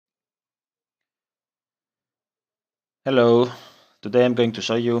Hello, today I'm going to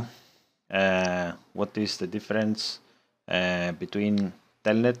show you what is the difference between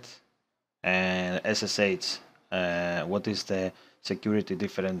Telnet and SSH. What is the security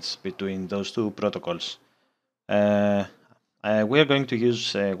difference between those two protocols? Uh, we are going to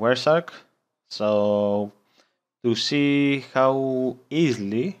use Wireshark. So to see how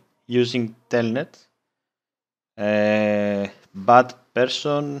easily using Telnet, bad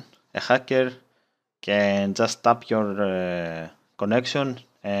person, a hacker, can just tap your connection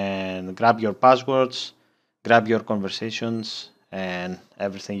and grab your passwords, grab your conversations, and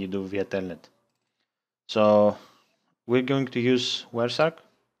everything you do via Telnet. So we're going to use Wireshark.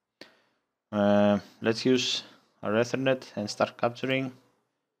 Let's use our Ethernet and start capturing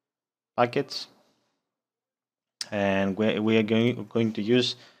packets. And we are going to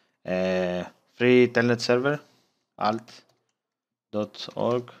use a free Telnet server, alt.org,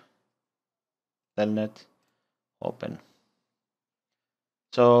 Telnet, open.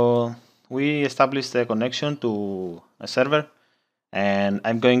 So we established the connection to a server, and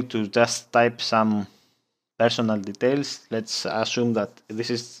I'm going to just type some personal details. Let's assume that this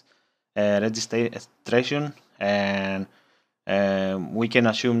is a registration, and we can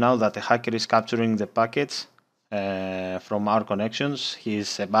assume now that the hacker is capturing the packets from our connections.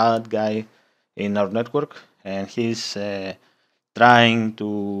 He's a bad guy in our network, and he's trying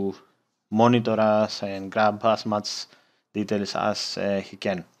to monitor us and grab as much details as he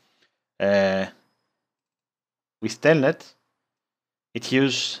can. With Telnet, it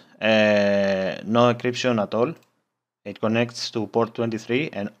uses no encryption at all. It connects to port 23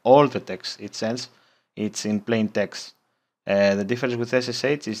 and all the text it sends, it's in plain text. The difference with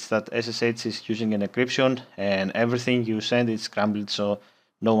SSH is that SSH is using an encryption and everything you send is scrambled so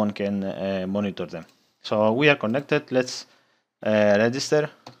no one can monitor them. So we are connected. Let's register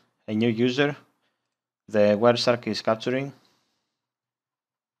a new user. The Wireshark is capturing.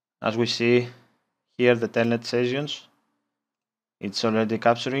 As we see here, the Telnet sessions, it's already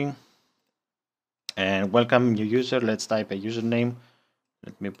capturing. And welcome new user. Let's type a username.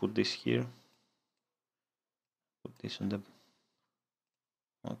 Let me put this here. Put this on the.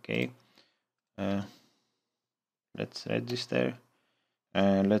 Okay. Let's register.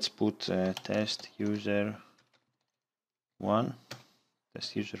 And let's put test user 1.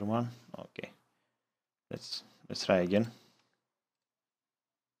 Test user 1. Okay. Let's try again.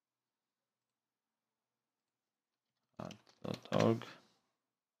 .org.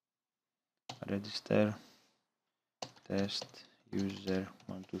 Register. Test user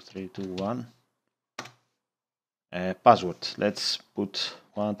 12321. Password. Let's put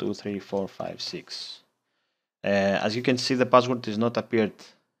 123456. As you can see, the password is not appeared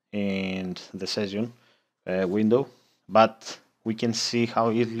in the session window, but we can see how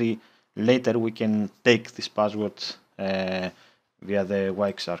easily later we can take this password via the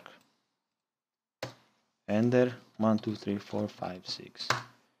Wireshark. Enter 123456,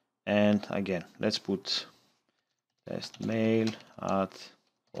 and again let's put testmail at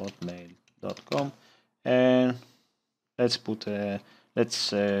hotmail.com, and let's put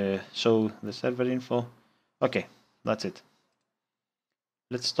show the server info. Okay, that's it.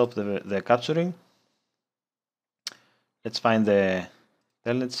 Let's stop the capturing. Let's find the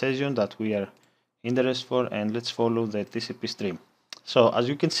Telnet session that we are interested for, and let's follow the TCP stream. So as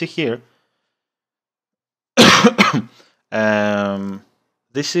you can see here,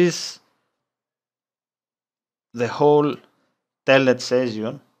 this is the whole Telnet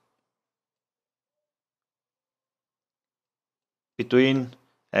session between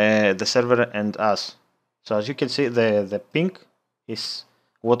the server and us. So as you can see, the pink is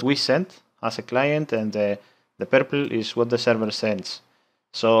what we sent as a client, and the purple is what the server sends.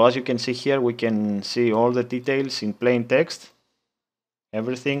 So as you can see here, we can see all the details in plain text,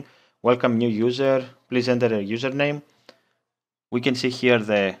 everything. Welcome new user, please enter a username. We can see here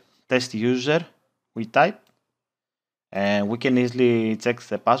the test user we type, and we can easily check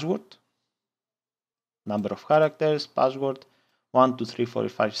the password, number of characters, password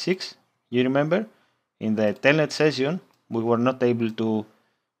 123456. You remember in the Telnet session we were not able to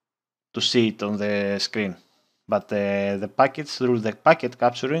see it on the screen, but the packets, through the packet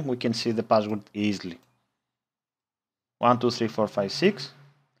capturing, we can see the password easily. 123456,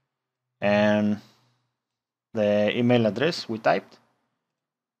 and the email address we typed,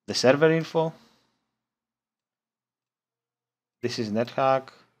 the server info. This is NetHack,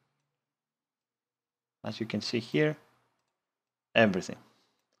 as you can see here, everything.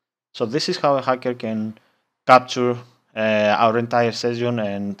 So this is how a hacker can capture our entire session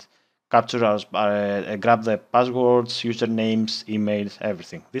and capture our, grab the passwords, usernames, emails,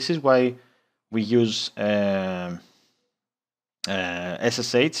 everything. This is why we use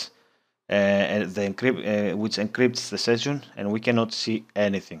SSH which encrypts the session, and we cannot see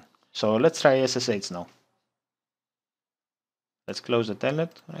anything. So let's try SSH now. Let's close the Telnet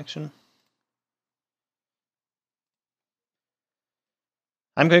connection.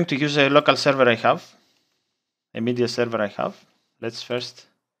 I'm going to use a local server I have, a media server I have. Let's first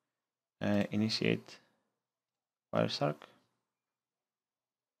initiate Wireshark,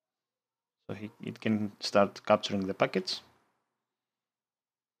 so it can start capturing the packets.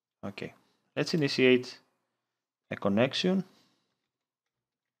 Okay, let's initiate a connection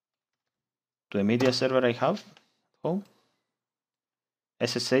to a media server I have at home.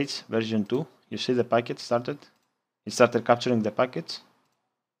 SSH version 2. You see the packet started. It started capturing the packets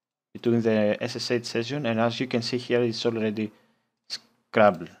during the SSH session, and as you can see here, it's already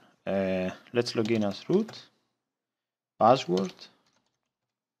scrambled. Let's log in as root, password,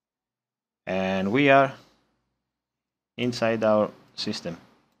 and we are inside our system.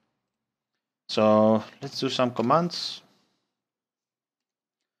 So let's do some commands.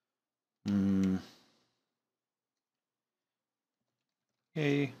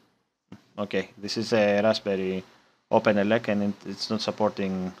 Okay, this is a Raspberry OpenELEC, and it's not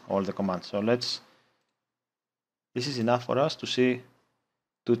supporting all the commands. So this is enough for us to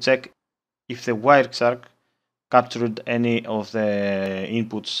check if the Wireshark captured any of the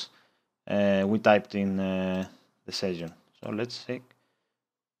inputs we typed in the session. So let's check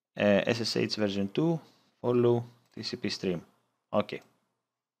SSH version 2, follow TCP stream. Okay.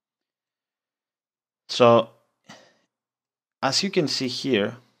 So as you can see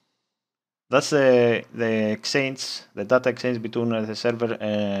here, that's the exchange, the data exchange between the server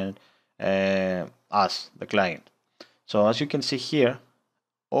and us, the client. So as you can see here,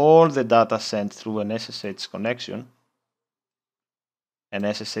 all the data sent through an SSH connection, an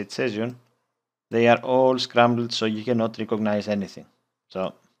SSH session, they are all scrambled, so you cannot recognize anything.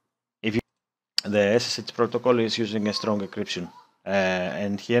 So if the SSH protocol is using a strong encryption,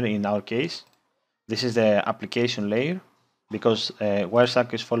 and here in our case, this is the application layer, because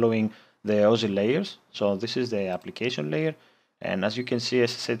Wireshark is following the OSI layers. So this is the application layer, and as you can see,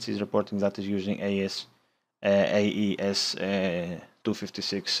 SSH is reporting that is using AES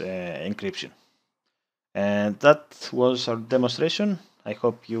 256 encryption. And that was our demonstration. I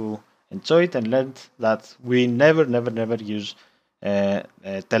hope you enjoyed and learned that we never use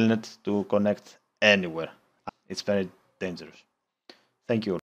Telnet to connect anywhere. It's very dangerous. Thank you.